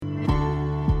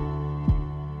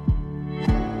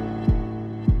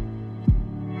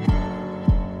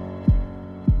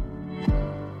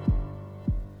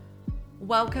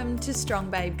Welcome to Strong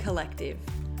Babe Collective.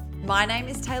 My name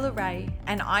is Taylor Ray,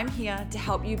 and I'm here to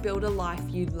help you build a life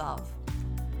you love.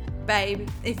 Babe,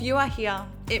 if you are here,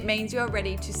 it means you are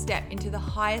ready to step into the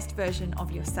highest version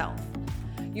of yourself.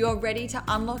 You are ready to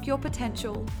unlock your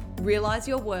potential, realize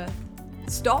your worth,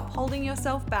 stop holding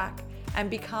yourself back, and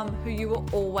become who you were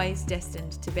always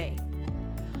destined to be.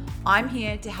 I'm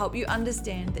here to help you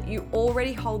understand that you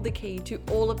already hold the key to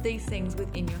all of these things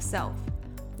within yourself.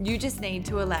 You just need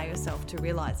to allow yourself to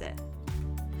realize it.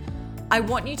 I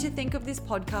want you to think of this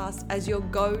podcast as your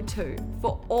go-to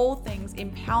for all things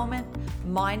empowerment,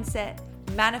 mindset,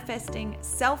 manifesting,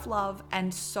 self-love,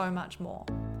 and so much more.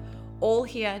 All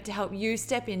here to help you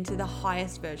step into the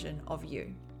highest version of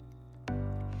you.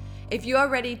 If you are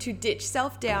ready to ditch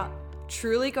self-doubt,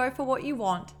 truly go for what you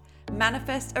want,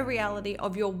 manifest a reality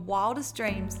of your wildest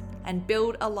dreams, and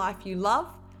build a life you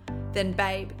love, then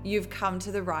babe, you've come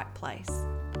to the right place.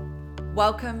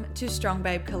 Welcome to Strong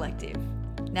Babe Collective.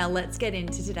 Now let's get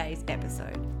into today's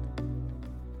episode.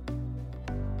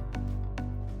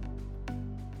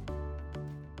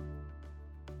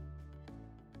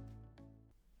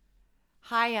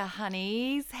 Hiya,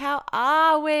 honeys. How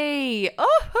are we?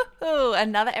 Oh,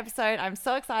 another episode. I'm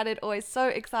so excited. Always so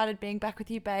excited being back with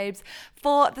you, babes,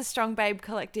 for the Strong Babe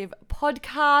Collective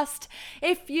podcast.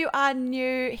 If you are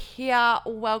new here,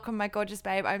 welcome, my gorgeous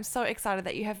babe. I'm so excited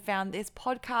that you have found this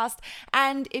podcast.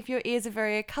 And if your ears are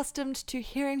very accustomed to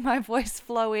hearing my voice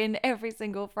flow in every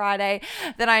single Friday,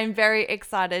 then I am very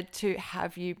excited to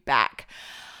have you back.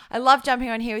 I love jumping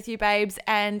on here with you, babes,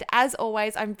 and as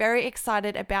always, I'm very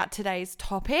excited about today's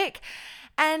topic.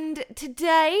 And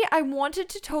today, I wanted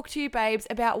to talk to you, babes,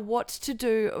 about what to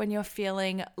do when you're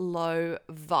feeling low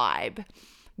vibe.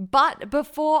 But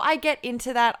before I get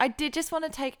into that, I did just want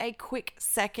to take a quick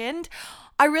second.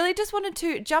 I really just wanted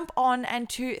to jump on and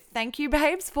to thank you,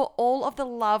 babes, for all of the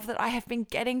love that I have been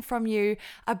getting from you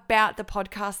about the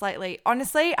podcast lately.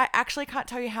 Honestly, I actually can't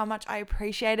tell you how much I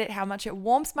appreciate it, how much it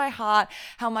warms my heart,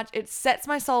 how much it sets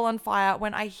my soul on fire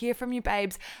when I hear from you,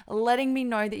 babes, letting me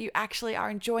know that you actually are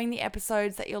enjoying the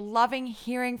episodes, that you're loving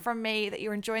hearing from me, that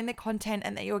you're enjoying the content,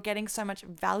 and that you're getting so much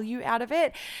value out of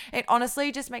it. It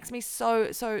honestly just makes me so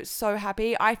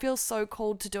happy. I feel so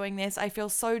called to doing this. I feel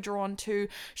so drawn to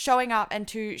showing up and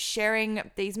to sharing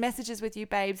these messages with you,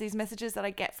 babes, these messages that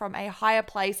I get from a higher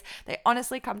place. They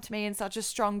honestly come to me in such a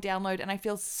strong download, and I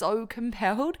feel so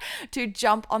compelled to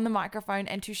jump on the microphone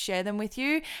and to share them with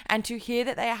you and to hear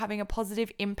that they are having a positive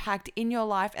impact in your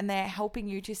life and they are helping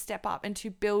you to step up and to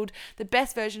build the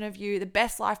best version of you, the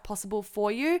best life possible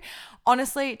for you.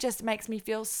 Honestly, it just makes me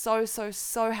feel so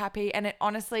happy, and it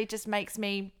honestly just makes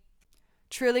me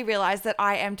truly realize that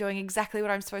I am doing exactly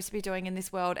what I'm supposed to be doing in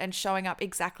this world and showing up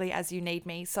exactly as you need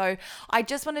me. So I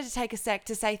just wanted to take a sec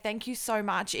to say thank you so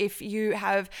much if you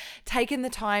have taken the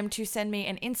time to send me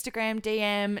an Instagram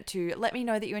DM to let me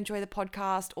know that you enjoy the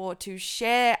podcast or to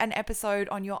share an episode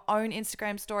on your own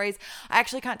Instagram stories. I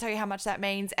actually can't tell you how much that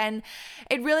means. And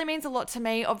it really means a lot to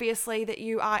me, obviously, that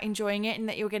you are enjoying it and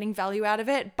that you're getting value out of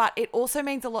it. But it also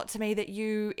means a lot to me that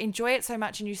you enjoy it so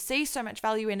much and you see so much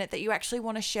value in it that you actually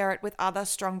want to share it with other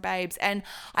strong babes. And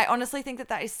I honestly think that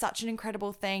that is such an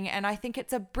incredible thing. And I think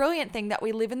it's a brilliant thing that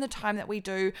we live in the time that we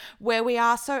do, where we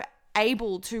are so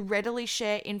able to readily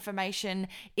share information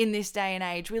in this day and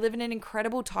age. We live in an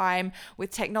incredible time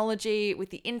with technology, with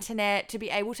the internet, to be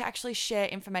able to actually share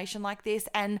information like this.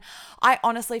 And I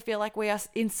honestly feel like we are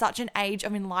in such an age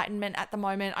of enlightenment at the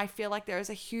moment. I feel like there is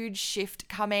a huge shift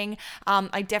coming.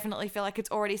 I definitely feel like it's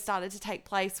already started to take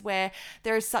place, where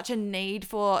there is such a need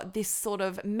for this sort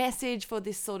of message, for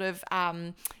this sort of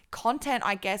content,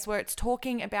 I guess, where it's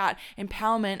talking about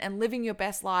empowerment and living your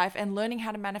best life and learning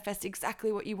how to manifest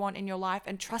exactly what you want in your life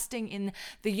and trusting in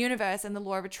the universe and the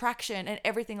law of attraction and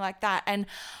everything like that. And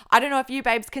I don't know if you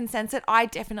babes can sense it. I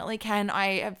definitely can.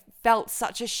 I have felt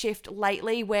such a shift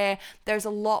lately where there's a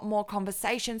lot more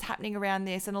conversations happening around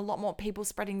this and a lot more people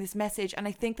spreading this message. And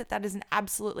I think that that is an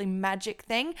absolutely magic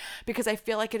thing, because I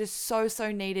feel like it is so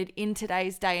needed in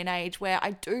today's day and age, where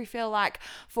I do feel like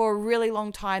for a really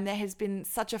long time there has been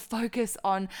such a focus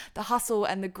on the hustle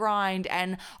and the grind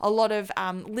and a lot of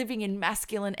living in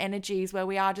masculine energies, where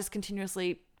we are just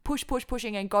continuously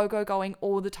pushing and going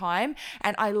all the time.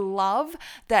 And I love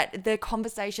that the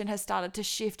conversation has started to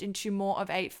shift into more of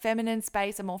a feminine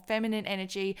space, a more feminine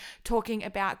energy, talking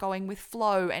about going with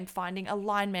flow and finding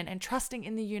alignment and trusting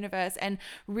in the universe and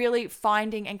really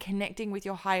finding and connecting with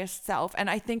your highest self. And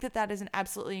I think that that is an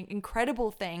absolutely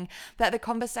incredible thing, that the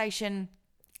conversation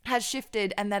has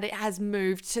shifted and that it has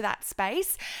moved to that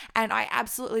space. And I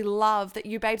absolutely love that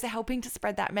you babes are helping to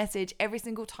spread that message every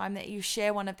single time that you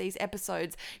share one of these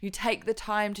episodes. You take the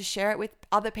time to share it with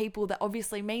other people that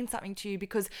obviously mean something to you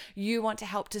because you want to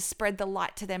help to spread the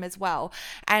light to them as well.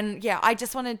 And yeah, I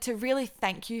just wanted to really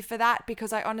thank you for that,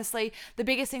 because I honestly, the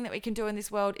biggest thing that we can do in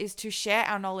this world is to share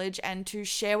our knowledge and to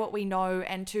share what we know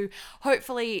and to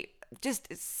hopefully just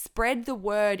spread the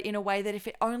word in a way that if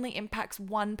it only impacts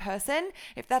one person,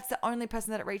 if that's the only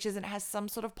person that it reaches and it has some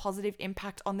sort of positive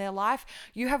impact on their life,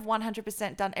 you have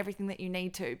 100% done everything that you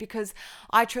need to. Because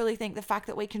I truly think the fact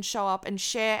that we can show up and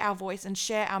share our voice and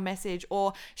share our message,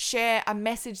 or share a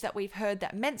message that we've heard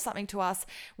that meant something to us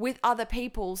with other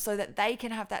people so that they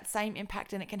can have that same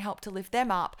impact and it can help to lift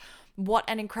them up. What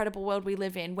an incredible world we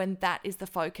live in when that is the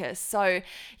focus. So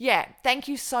yeah, thank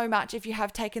you so much if you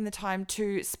have taken the time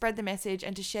to spread the message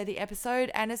and to share the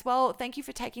episode. And as well, thank you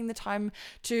for taking the time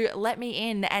to let me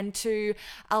in and to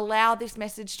allow this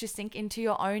message to sink into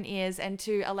your own ears and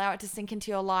to allow it to sink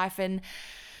into your life, and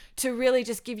to really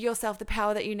just give yourself the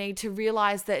power that you need to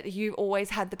realize that you've always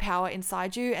had the power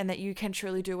inside you and that you can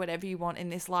truly do whatever you want in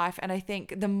this life. And I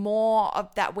think the more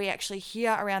of that we actually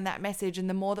hear around that message and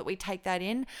the more that we take that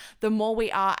in, the more we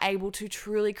are able to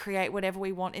truly create whatever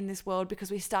we want in this world,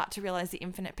 because we start to realize the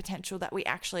infinite potential that we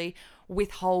actually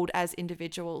withhold as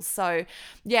individuals. So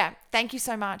yeah, thank you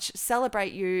so much.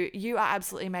 Celebrate you. You are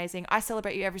absolutely amazing. I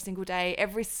celebrate you every single day.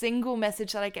 Every single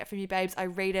message that I get from you babes, I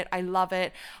read it. I love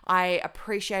it. I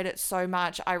appreciate it so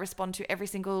much. I respond to every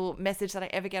single message that I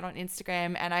ever get on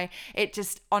Instagram, and it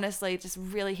just honestly just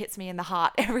really hits me in the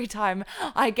heart every time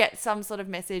I get some sort of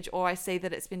message or I see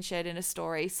that it's been shared in a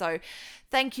story. So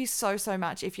thank you so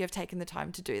much if you have taken the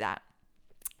time to do that.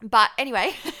 But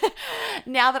anyway,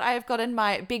 now that I have gotten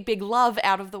my big love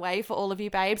out of the way for all of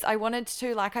you babes, I wanted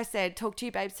to, like I said, talk to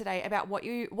you babes today about what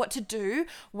to do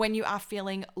when you are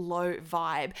feeling low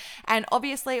vibe. And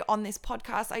obviously on this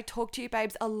podcast, I talk to you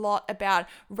babes a lot about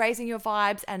raising your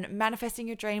vibes and manifesting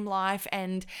your dream life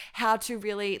and how to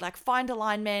really find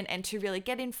alignment and to really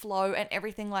get in flow and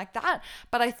everything like that.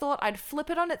 But I thought I'd flip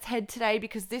it on its head today,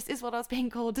 because this is what I was being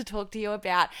called to talk to you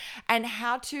about, and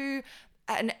how to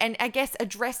and I guess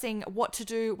addressing what to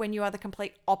do when you are the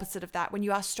complete opposite of that, when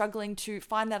you are struggling to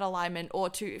find that alignment or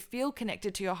to feel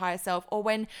connected to your higher self, or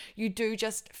when you do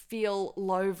just feel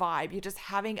low vibe, you're just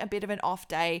having a bit of an off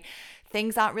day,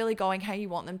 things aren't really going how you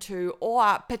want them to,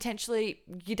 or potentially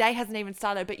your day hasn't even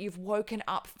started, but you've woken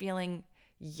up feeling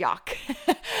yuck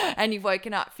and you've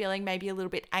woken up feeling maybe a little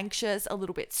bit anxious, a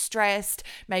little bit stressed,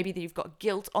 maybe that you've got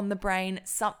guilt on the brain,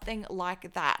 something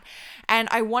like that. And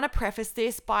I want to preface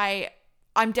this by,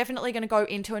 I'm definitely going to go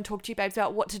into and talk to you babes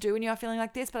about what to do when you are feeling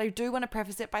like this, but I do want to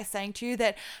preface it by saying to you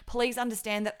that please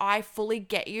understand that I fully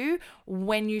get you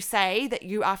when you say that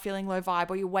you are feeling low vibe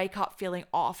or you wake up feeling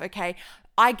off, okay?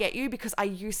 I get you, because I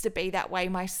used to be that way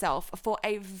myself for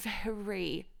a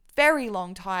very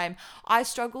long time. I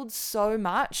struggled so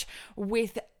much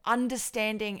with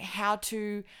understanding how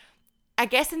to, I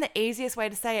guess in the easiest way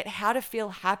to say it, how to feel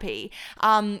happy.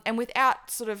 And without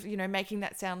sort of, making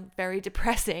that sound very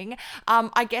depressing,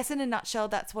 I guess in a nutshell,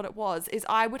 that's what it was, is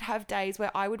I would have days where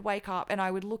I would wake up and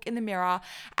I would look in the mirror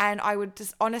and I would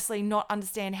just honestly not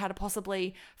understand how to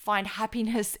possibly find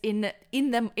happiness in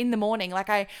the morning,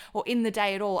 or in the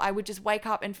day at all. I would just wake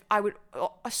up and I would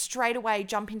straight away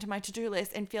jump into my to-do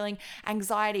list and feeling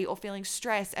anxiety or feeling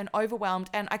stressed and overwhelmed,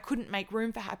 and I couldn't make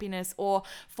room for happiness or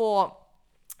for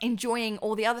enjoying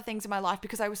all the other things in my life,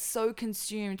 because I was so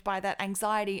consumed by that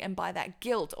anxiety and by that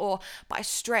guilt or by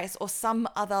stress or some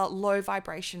other low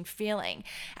vibration feeling.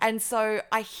 And so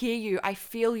I hear you, I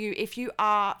feel you. If you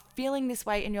are feeling this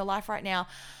way in your life right now,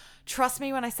 trust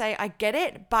me when I say I get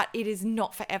it, but it is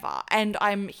not forever. And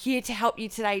I'm here to help you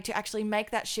today to actually make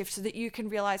that shift so that you can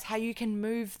realize how you can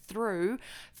move through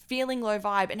feeling low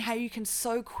vibe and how you can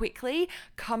so quickly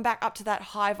come back up to that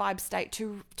high vibe state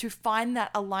to find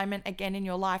that alignment again in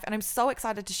your life. And I'm so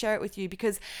excited to share it with you,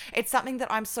 because it's something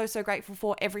that I'm so grateful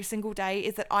for every single day,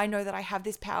 is that I know that I have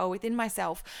this power within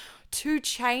myself to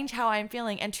change how I'm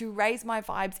feeling and to raise my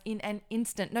vibes in an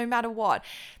instant, no matter what.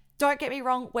 Don't get me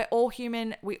wrong, we're all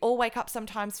human. We all wake up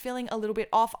sometimes feeling a little bit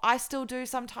off. I still do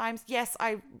sometimes. Yes,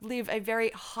 I live a very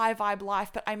high vibe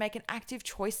life, but I make an active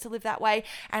choice to live that way,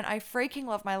 and I freaking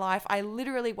love my life. I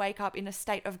literally wake up in a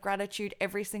state of gratitude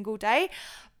every single day.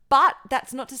 But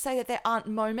that's not to say that there aren't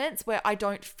moments where I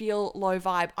don't feel low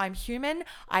vibe. I'm human.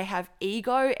 I have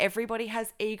ego. Everybody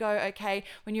has ego, okay?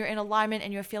 When you're in alignment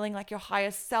and you're feeling like your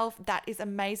highest self, that is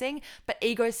amazing. But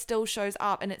ego still shows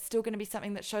up, and it's still going to be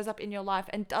something that shows up in your life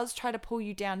and does try to pull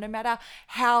you down no matter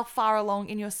how far along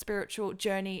in your spiritual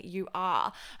journey you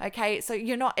are, okay? So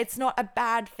it's not a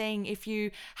bad thing if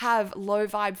you have low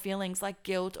vibe feelings like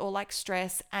guilt or like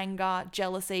stress, anger,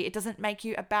 jealousy. It doesn't make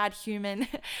you a bad human.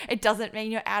 It doesn't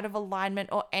mean you're out of alignment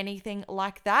or anything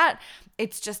like that.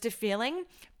 It's just a feeling.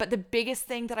 But the biggest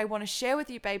thing that I want to share with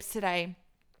you, babes, today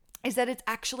is that it's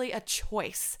actually a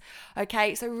choice,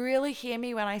 okay? So really hear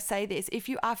me when I say this. If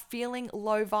you are feeling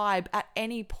low vibe at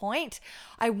any point,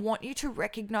 I want you to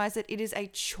recognize that it is a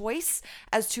choice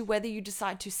as to whether you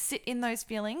decide to sit in those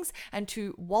feelings and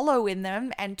to wallow in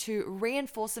them and to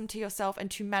reinforce them to yourself and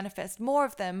to manifest more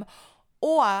of them,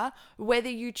 or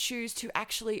whether you choose to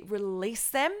actually release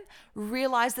them,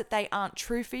 realize that they aren't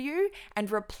true for you,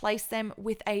 and replace them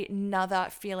with another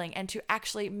feeling, and to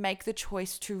actually make the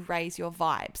choice to raise your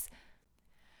vibes.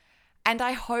 And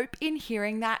I hope in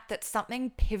hearing that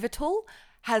something pivotal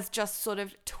has just sort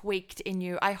of tweaked in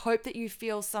you. I hope that you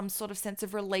feel some sort of sense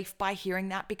of relief by hearing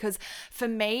that, because for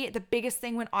me, the biggest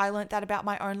thing when I learned that about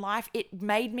my own life, it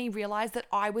made me realize that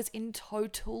I was in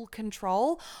total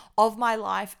control of my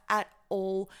life at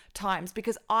all times,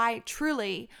 because I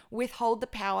truly withhold the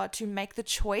power to make the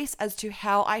choice as to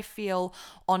how I feel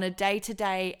on a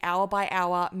day-to-day, hour by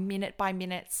hour, minute by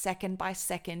minute, second by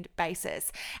second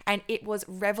basis. And it was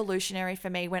revolutionary for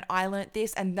me when I learned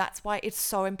this, and that's why it's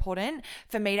so important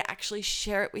for me to actually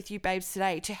share it with you, babes,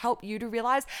 today, to help you to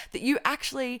realize that you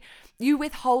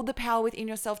withhold the power within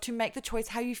yourself to make the choice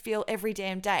how you feel every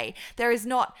damn day. There's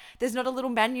not a little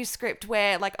manuscript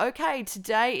where like, okay,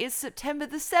 today is September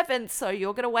the 7th, so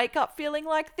you're going to wake up feeling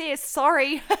like this.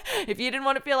 Sorry. If you didn't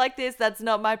want to feel like this, that's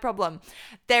not my problem.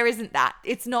 There isn't that.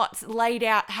 It's not laid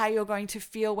out how you're going to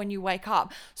feel when you wake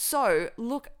up. So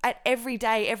look at every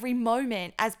day, every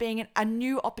moment as being a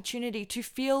new opportunity to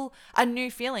feel a new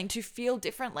feeling, to feel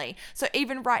differently. So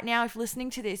even right now, if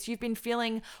listening to this, you've been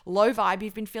feeling low vibe,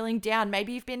 you've been feeling down,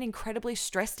 maybe you've been incredibly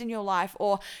stressed in your life,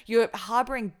 or you're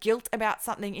harboring guilt about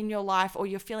something in your life, or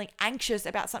you're feeling anxious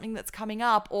about something that's coming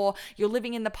up, or you're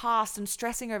living in the past and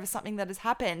stressing over something that has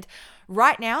happened.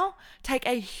 Right now, take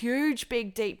a huge,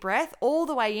 big, deep breath all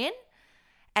the way in,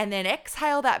 and then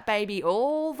exhale that baby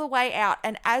all the way out.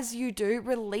 And as you do,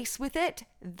 release with it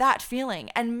that feeling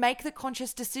and make the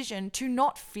conscious decision to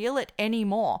not feel it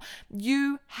anymore.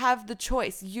 You have the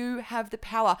choice. You have the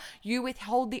power. You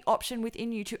withhold the option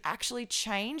within you to actually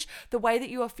change the way that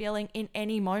you are feeling in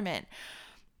any moment.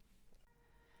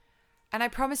 And I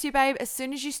promise you, babe, as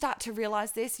soon as you start to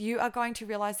realize this, you are going to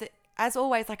realize that, as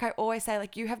always, like I always say,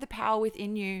 like you have the power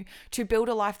within you to build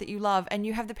a life that you love, and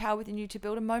you have the power within you to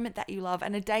build a moment that you love,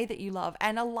 and a day that you love,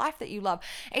 and a life that you love.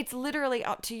 It's literally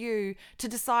up to you to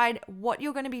decide what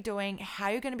you're going to be doing, how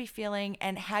you're going to be feeling,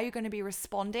 and how you're going to be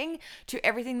responding to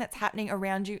everything that's happening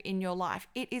around you in your life.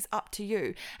 It is up to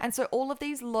you. And so all of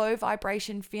these low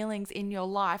vibration feelings in your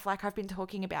life, like I've been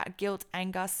talking about, guilt,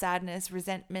 anger, sadness,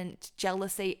 resentment,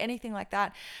 jealousy, anything like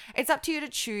that, it's up to you to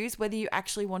choose whether you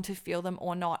actually want to feel them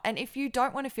or not. And if you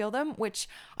don't want to feel them, which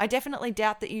I definitely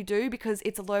doubt that you do because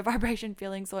it's a low vibration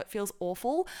feeling, so it feels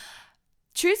awful,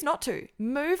 choose not to.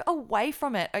 Move away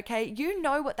from it, okay? You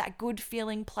know what that good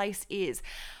feeling place is.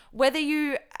 Whether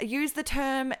you use the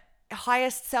term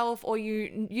highest self or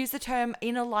you use the term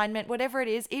in alignment, whatever it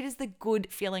is the good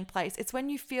feeling place. It's when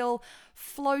you feel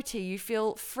floaty, you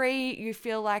feel free, you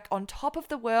feel like on top of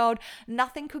the world,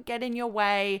 nothing could get in your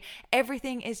way,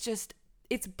 everything is just,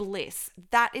 it's bliss.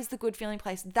 That is the good feeling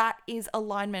place. That is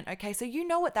alignment, okay? So you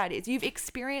know what that is. You've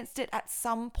experienced it at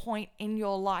some point in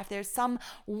your life. There's some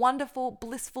wonderful,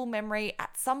 blissful memory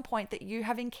at some point that you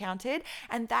have encountered,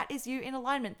 and that is you in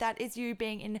alignment. That is you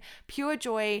being in pure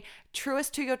joy,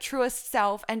 truest to your truest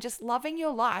self, and just loving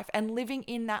your life and living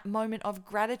in that moment of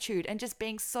gratitude and just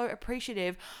being so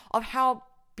appreciative of how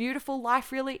beautiful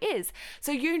life really is.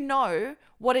 So you know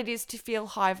what it is to feel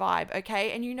high vibe,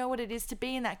 okay? And you know what it is to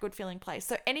be in that good feeling place.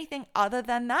 So anything other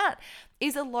than that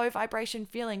is a low vibration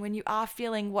feeling, when you are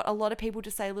feeling what a lot of people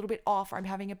just say, a little bit off, or I'm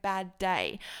having a bad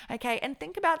day, okay? And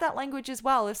think about that language as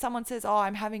well. If someone says, oh,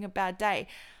 I'm having a bad day,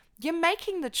 you're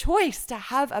making the choice to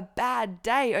have a bad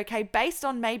day, okay, based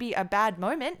on maybe a bad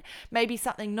moment, maybe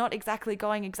something not exactly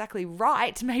going exactly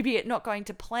right, maybe it not going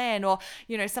to plan, or,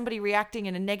 you know, somebody reacting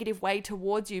in a negative way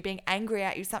towards you, being angry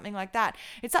at you, something like that.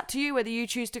 It's up to you whether you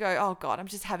choose to go, oh God, I'm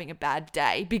just having a bad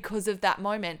day because of that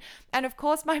moment. And of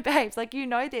course, my babes, like, you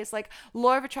know this, like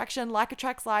law of attraction, like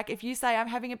attracts like. If you say I'm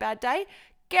having a bad day,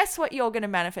 guess what you're going to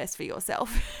manifest for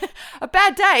yourself? A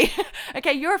bad day.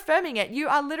 Okay, you're affirming it. You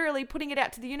are literally putting it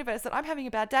out to the universe that I'm having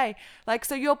a bad day. Like,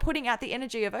 so you're putting out the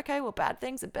energy of, okay, well, bad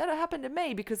things had better happen to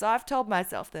me because I've told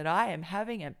myself that I am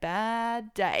having a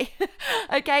bad day.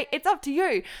 Okay, it's up to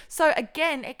you. So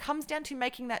again, it comes down to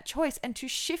making that choice and to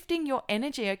shifting your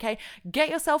energy, okay? Get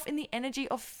yourself in the energy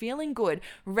of feeling good.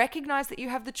 Recognize that you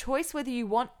have the choice whether you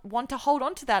want to hold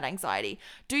on to that anxiety.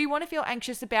 Do you want to feel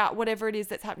anxious about whatever it is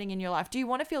that's happening in your life? Do you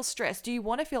want to feel stressed? Do you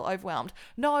want to feel overwhelmed?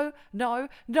 No, no,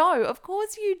 no. Of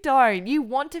course you don't. You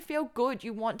want to feel good.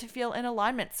 You want to feel in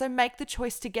alignment. So make the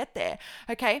choice to get there,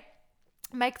 okay?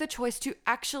 Make the choice to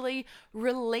actually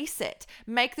release it.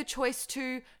 Make the choice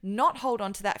to not hold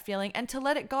on to that feeling and to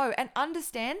let it go, and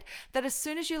understand that as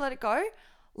soon as you let it go,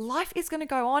 life is going to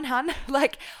go on, hun.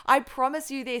 Like, I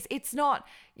promise you this, it's not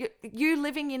you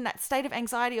living in that state of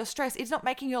anxiety or stress. It's not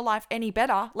making your life any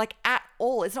better, like at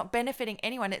all. It's not benefiting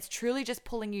anyone. It's truly just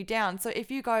pulling you down. So if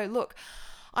you go, look,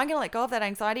 I'm going to let go of that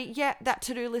anxiety. Yeah, that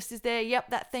to-do list is there. Yep,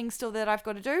 that thing's still there that I've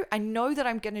got to do. I know that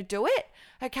I'm going to do it,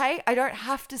 okay? I don't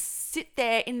have to sit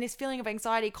there in this feeling of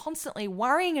anxiety, constantly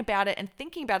worrying about it and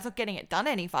thinking about it. It's not getting it done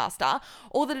any faster.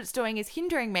 All that it's doing is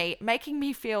hindering me, making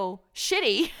me feel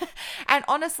shitty, and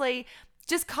honestly,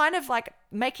 just kind of like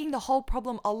making the whole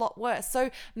problem a lot worse. So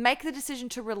make the decision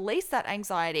to release that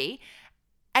anxiety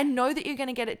and know that you're going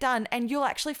to get it done, and you'll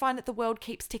actually find that the world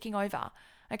keeps ticking over.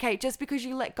 Okay, just because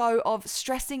you let go of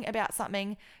stressing about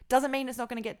something doesn't mean it's not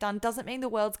going to get done, doesn't mean the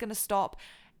world's going to stop.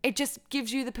 It just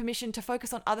gives you the permission to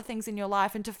focus on other things in your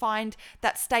life and to find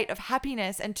that state of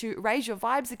happiness and to raise your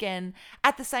vibes again,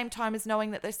 at the same time as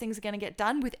knowing that those things are going to get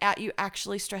done without you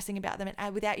actually stressing about them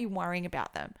and without you worrying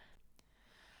about them.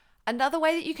 Another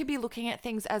way that you could be looking at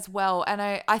things as well, and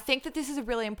I think that this is a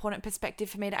really important perspective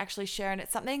for me to actually share, and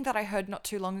it's something that I heard not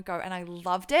too long ago and I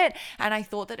loved it, and I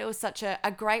thought that it was such a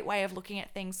great way of looking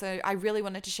at things, so I really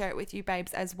wanted to share it with you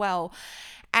babes as well.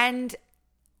 And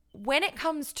when it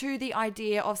comes to the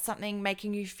idea of something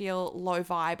making you feel low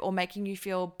vibe or making you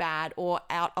feel bad or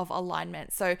out of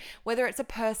alignment, so whether it's a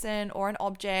person or an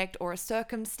object or a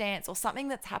circumstance or something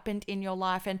that's happened in your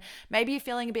life, and maybe you're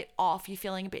feeling a bit off, you're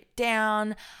feeling a bit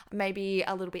down, maybe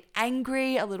a little bit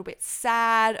angry, a little bit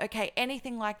sad, okay,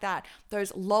 anything like that,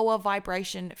 those lower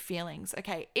vibration feelings,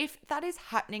 okay, if that is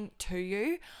happening to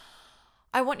you,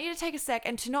 I want you to take a sec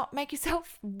and to not make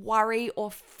yourself worry or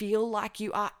feel like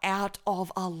you are out of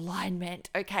alignment,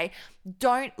 okay?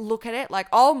 Don't look at it like,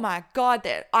 oh my God,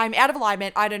 that I'm out of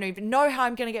alignment. I don't even know how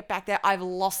I'm going to get back there. I've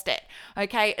lost it,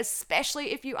 okay?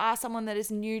 Especially if you are someone that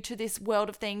is new to this world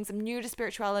of things, new to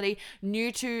spirituality,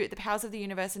 new to the powers of the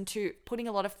universe and to putting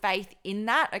a lot of faith in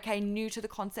that, okay? New to the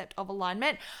concept of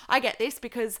alignment. I get this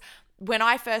because when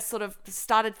I first sort of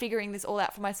started figuring this all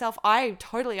out for myself, I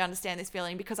totally understand this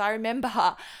feeling because I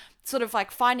remember sort of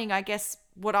like finding, I guess,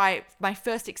 my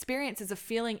first experiences of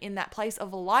feeling in that place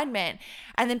of alignment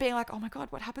and then being like, oh my God,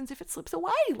 what happens if it slips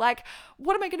away? Like,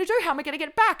 what am I going to do? How am I going to get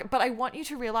it back? But I want you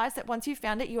to realize that once you've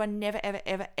found it, you are never, ever,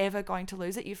 ever, ever going to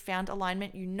lose it. You've found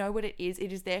alignment. You know what it is.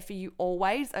 It is there for you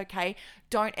always. Okay.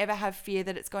 Don't ever have fear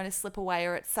that it's going to slip away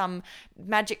or it's some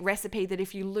magic recipe that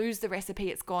if you lose the recipe,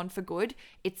 it's gone for good.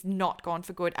 It's not gone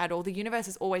for good at all. The universe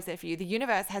is always there for you. The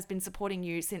universe has been supporting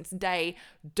you since day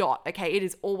dot. Okay. It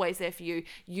is always there for you.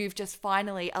 You've just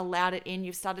finally allowed it in.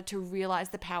 You've started to realize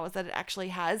the powers that it actually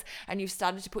has, and you've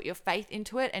started to put your faith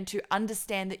into it and to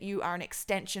understand that you are an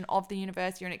extension of the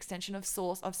universe. You're an extension of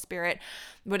source, of spirit,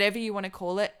 whatever you want to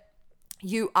call it.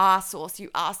 You are source, you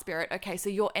are spirit. Okay, so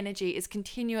your energy is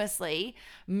continuously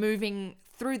moving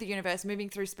through the universe, moving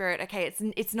through spirit. Okay,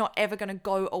 it's not ever going to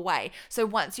go away. So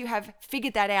once you have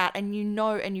figured that out and you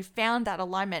know and you found that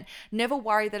alignment, never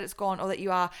worry that it's gone or that you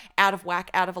are out of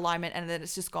whack, out of alignment, and that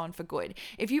it's just gone for good.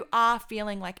 If you are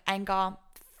feeling like anger,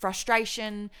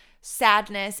 frustration,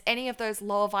 sadness, any of those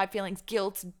lower vibe feelings,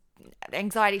 guilt,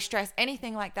 anxiety, stress,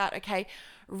 anything like that, okay,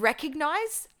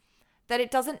 recognize that it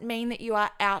doesn't mean that you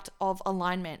are out of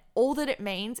alignment. All that it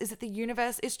means is that the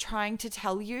universe is trying to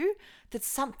tell you that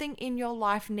something in your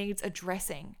life needs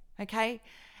addressing, okay?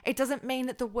 It doesn't mean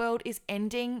that the world is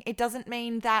ending. It doesn't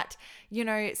mean that,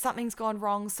 something's gone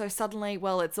wrong, so suddenly,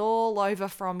 well, it's all over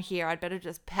from here. I'd better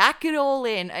just pack it all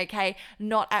in, okay?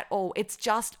 Not at all. It's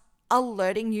just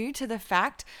alerting you to the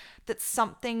fact that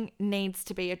something needs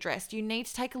to be addressed. You need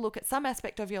to take a look at some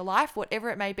aspect of your life, whatever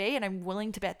it may be, and I'm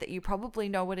willing to bet that you probably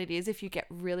know what it is if you get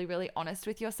really, really honest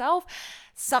with yourself.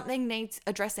 Something needs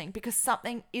addressing because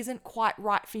something isn't quite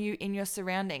right for you in your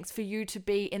surroundings, for you to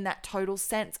be in that total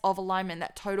sense of alignment,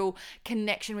 that total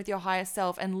connection with your higher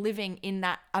self and living in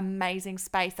that amazing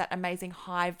space, that amazing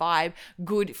high vibe,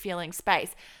 good feeling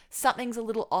space. something's a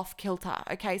little off kilter.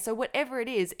 Okay, so whatever it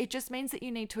is, it just means that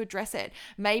you need to address it.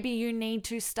 Maybe you need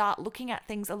to start looking at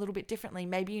things a little bit differently.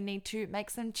 Maybe you need to make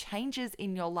some changes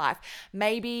in your life.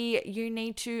 Maybe you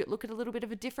need to look at a little bit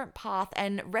of a different path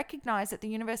and recognize that the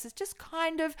universe is just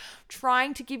kind of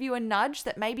trying to give you a nudge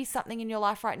that maybe something in your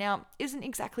life right now isn't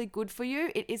exactly good for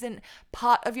you. It isn't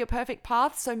part of your perfect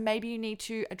path. So maybe you need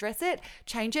to address it,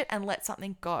 change it, and let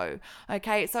something go.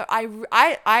 Okay, so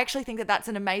I actually think that that's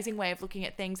an amazing way of looking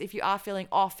at things. If you are feeling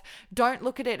off, don't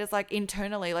look at it as like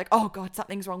internally, like, oh God,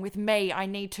 something's wrong with me. I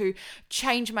need to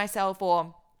change myself,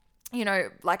 or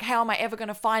like, how am I ever going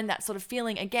to find that sort of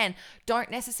feeling again?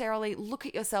 Don't necessarily look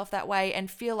at yourself that way and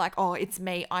feel like, oh, it's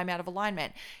me, I'm out of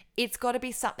alignment. It's got to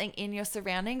be something in your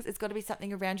surroundings. It's got to be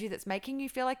something around you that's making you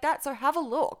feel like that. So have a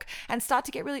look and start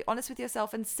to get really honest with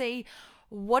yourself and see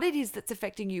what it is that's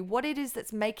affecting you, what it is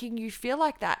that's making you feel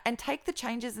like that, and take the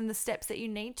changes and the steps that you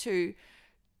need to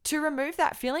remove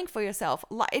that feeling for yourself.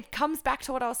 It comes back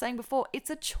to what I was saying before. It's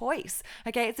a choice.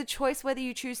 Okay. It's a choice whether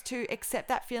you choose to accept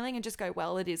that feeling and just go,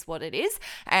 well, it is what it is,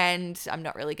 and I'm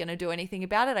not really going to do anything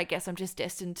about it. I guess I'm just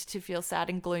destined to feel sad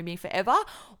and gloomy forever.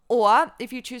 Or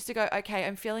if you choose to go, okay,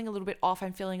 I'm feeling a little bit off,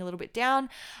 I'm feeling a little bit down.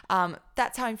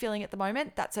 That's how I'm feeling at the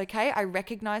moment. That's okay. I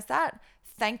recognize that.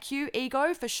 Thank you,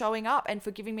 ego, for showing up and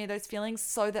for giving me those feelings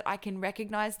so that I can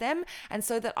recognize them and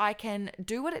so that I can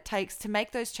do what it takes to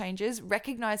make those changes,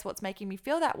 recognize what's making me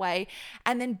feel that way,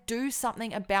 and then do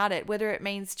something about it, whether it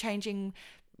means changing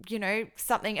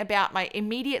something about my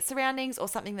immediate surroundings or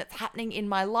something that's happening in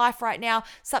my life right now.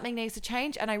 Something needs to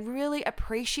change. And I really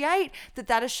appreciate that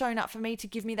has shown up for me to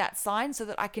give me that sign so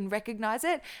that I can recognize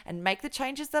it and make the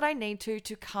changes that I need to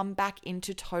come back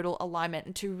into total alignment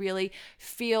and to really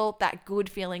feel that good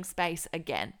feeling space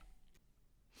again.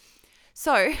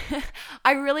 So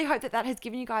I really hope that has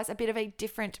given you guys a bit of a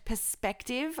different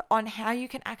perspective on how you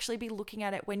can actually be looking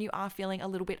at it when you are feeling a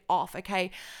little bit off, okay?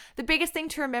 The biggest thing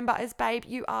to remember is, babe,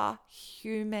 you are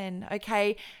human,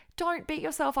 okay? Don't beat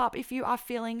yourself up if you are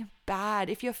feeling bad,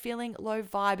 if you're feeling low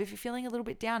vibe, if you're feeling a little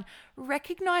bit down.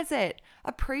 Recognize it,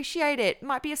 appreciate it.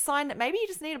 Might be a sign that maybe you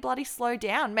just need to bloody slow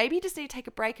down. Maybe you just need to take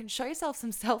a break and show yourself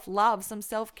some self-love, some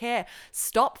self-care.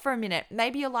 Stop for a minute.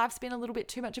 Maybe your life's been a little bit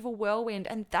too much of a whirlwind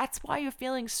and that's why you're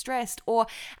feeling stressed or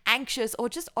anxious or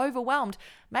just overwhelmed.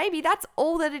 Maybe that's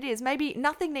all that it is. Maybe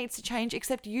nothing needs to change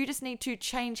except you just need to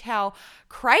change how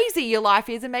crazy your life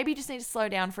is, and maybe you just need to slow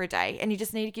down for a day and you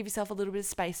just need to give yourself a little bit of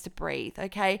space to breathe,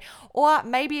 okay? Or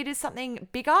maybe it is something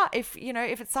bigger. If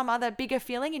it's some other bigger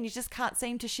feeling and you just can't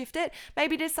seem to shift it,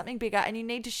 maybe it is something bigger and you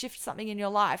need to shift something in your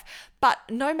life. But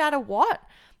no matter what,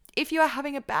 if you are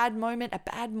having a bad moment, a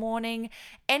bad morning,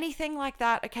 anything like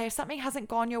that, okay, if something hasn't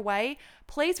gone your way,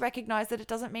 please recognize that it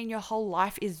doesn't mean your whole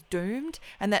life is doomed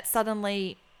and that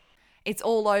suddenly it's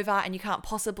all over and you can't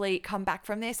possibly come back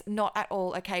from this. Not at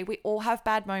all, okay? We all have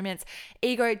bad moments.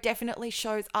 Ego definitely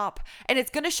shows up, and it's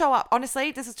going to show up.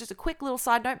 Honestly, this is just a quick little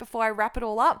side note before I wrap it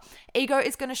all up. Ego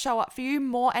is going to show up for you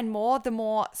more and more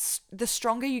the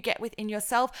stronger you get within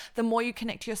yourself, the more you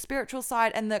connect to your spiritual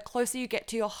side, and the closer you get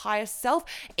to your highest self,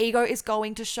 ego is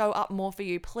going to show up more for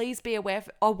you. Please be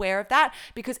aware of that,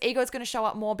 because ego is going to show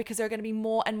up more because there are going to be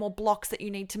more and more blocks that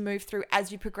you need to move through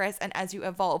as you progress and as you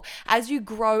evolve. As you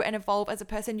grow and evolve as a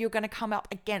person, you're going to come up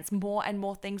against more and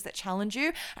more things that challenge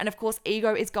you. And of course,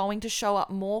 ego is going to show up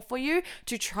more for you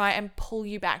to try and pull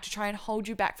you back, to try and hold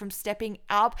you back from stepping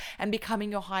up and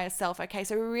becoming your higher self. Okay,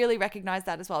 so really recognize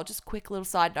that as well. Just a quick little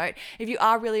side note. If you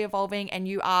are really evolving and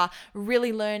you are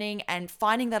really learning and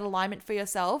finding that alignment for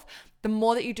yourself, the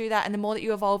more that you do that and the more that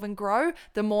you evolve and grow,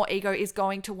 the more ego is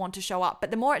going to want to show up.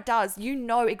 But the more it does, you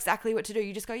know exactly what to do.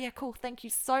 You just go, yeah, cool. Thank you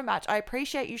so much. I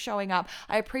appreciate you showing up.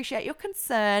 I appreciate your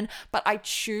concern, but I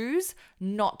choose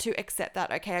not to accept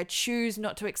that. Okay. I choose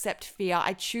not to accept fear.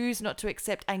 I choose not to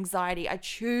accept anxiety. I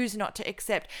choose not to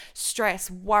accept stress,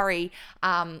 worry,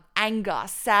 anger,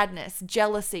 sadness,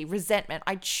 jealousy, resentment.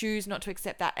 I choose not to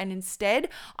accept that. And instead,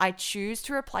 I choose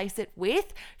to replace it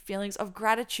with feelings of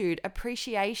gratitude,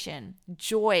 appreciation,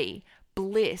 joy,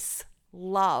 bliss,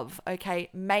 love. Okay,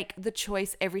 make the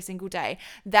choice every single day.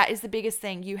 That is the biggest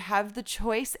thing. You have the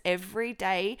choice every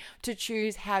day to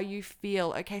choose how you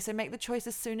feel. Okay, so make the choice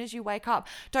as soon as you wake up.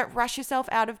 Don't rush yourself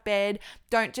out of bed.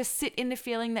 Don't just sit in the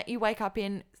feeling that you wake up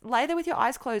in. Lay there with your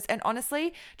eyes closed and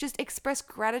honestly just express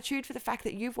gratitude for the fact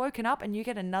that you've woken up and you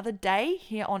get another day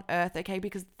here on earth, okay?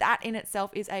 Because that in itself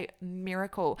is a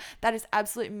miracle. That is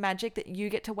absolute magic that you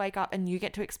get to wake up and you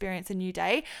get to experience a new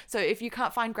day. So if you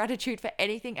can't find gratitude for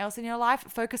anything else in your life,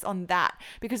 focus on that,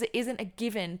 because it isn't a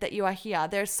given that you are here.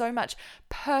 There's so much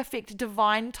perfect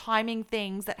divine timing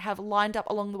things that have lined up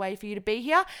along the way for you to be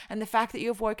here. And the fact that you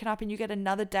have woken up and you get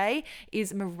another day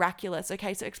is miraculous.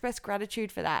 Okay, so express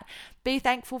gratitude for that. Be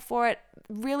thankful for it.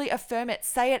 Really affirm it.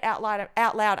 Say it out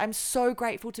loud. I'm so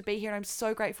grateful to be here, and I'm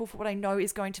so grateful for what I know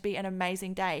is going to be an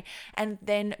amazing day. And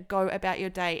then go about your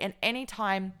day. And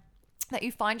anytime that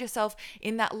you find yourself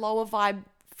in that lower vibe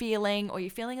feeling, or you're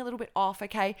feeling a little bit off,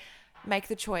 okay, make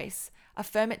the choice.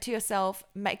 Affirm it to yourself.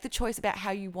 Make the choice about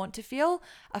how you want to feel.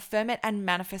 Affirm it and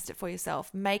manifest it for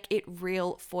yourself. Make it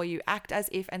real for you. Act as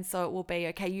if and so it will be,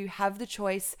 okay? You have the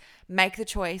choice. Make the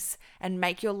choice and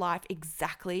make your life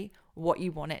exactly what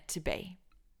you want it to be.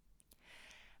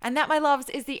 And that, my loves,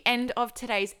 is the end of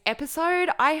today's episode.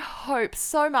 I hope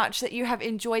so much that you have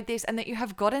enjoyed this and that you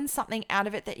have gotten something out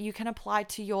of it that you can apply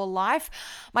to your life.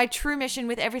 My true mission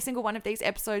with every single one of these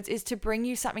episodes is to bring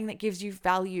you something that gives you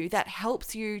value, that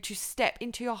helps you to step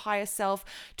into your higher self,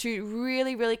 to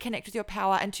really, really connect with your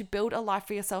power, and to build a life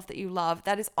for yourself that you love.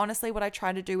 That is honestly what I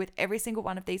try to do with every single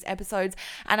one of these episodes.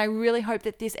 And I really hope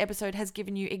that this episode has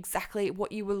given you exactly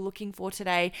what you were looking for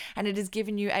today. And it has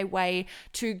given you a way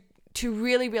to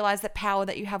really realize the power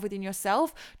that you have within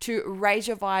yourself, to raise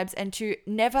your vibes and to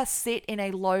never sit in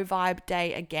a low vibe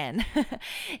day again.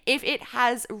 If it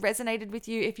has resonated with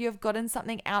you, if you have gotten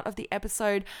something out of the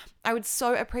episode, I would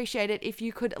so appreciate it if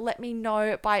you could let me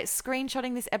know by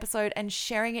screenshotting this episode and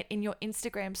sharing it in your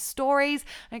Instagram stories.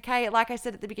 Okay, like I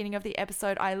said at the beginning of the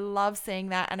episode, I love seeing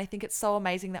that, and I think it's so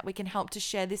amazing that we can help to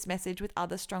share this message with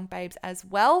other strong babes as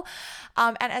well.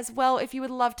 And as well, if you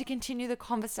would love to continue the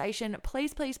conversation,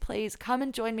 please come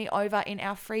and join me over in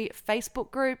our free Facebook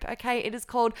group. Okay, it is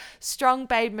called Strong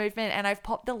Babe Movement, and I've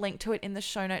popped the link to it in the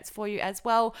show notes for you as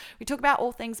well. We talk about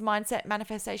all things mindset,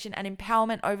 manifestation, and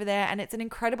empowerment over there, and it's an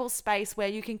incredible space where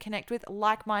you can connect with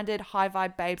like-minded, high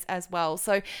vibe babes as well.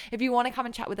 So if you want to come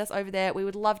and chat with us over there, we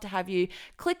would love to have you.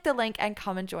 Click the link and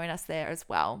come and join us there as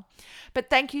well. But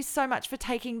thank you so much for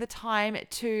taking the time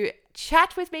to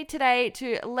chat with me today,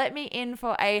 to let me in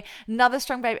for another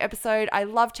Strong Babe episode. I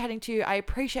love chatting to you. I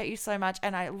appreciate you so much,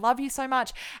 and I love you so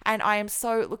much, and I am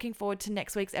so looking forward to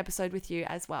next week's episode with you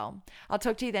as well. I'll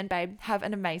talk to you then, babe. Have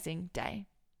an amazing day.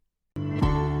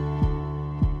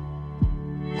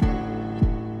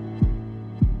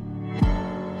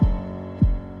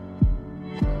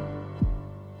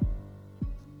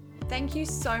 Thank you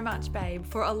so much, babe,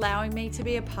 for allowing me to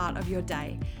be a part of your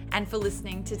day and for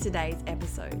listening to today's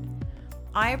episode.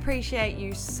 I appreciate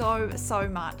you so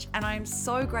much, and I am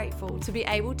so grateful to be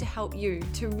able to help you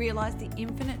to realize the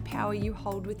infinite power you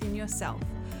hold within yourself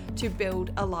to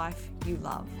build a life you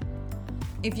love.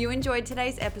 If you enjoyed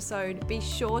today's episode, be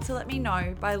sure to let me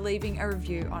know by leaving a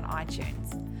review on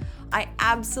iTunes. I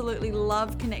absolutely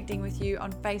love connecting with you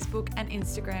on Facebook and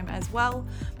Instagram as well.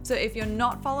 So if you're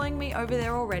not following me over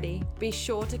there already, be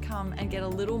sure to come and get a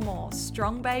little more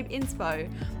Strong Babe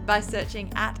inspo by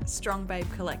searching at Strong Babe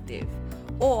Collective,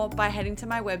 or by heading to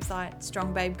my website,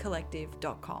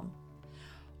 strongbabecollective.com.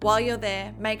 While you're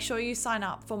there, make sure you sign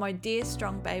up for my Dear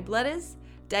Strong Babe letters,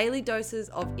 daily doses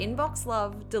of inbox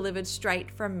love delivered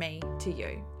straight from me to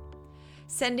you.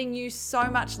 Sending you so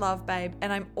much love, babe,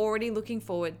 and I'm already looking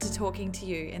forward to talking to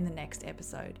you in the next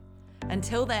episode.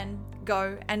 Until then,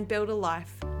 go and build a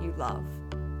life you love.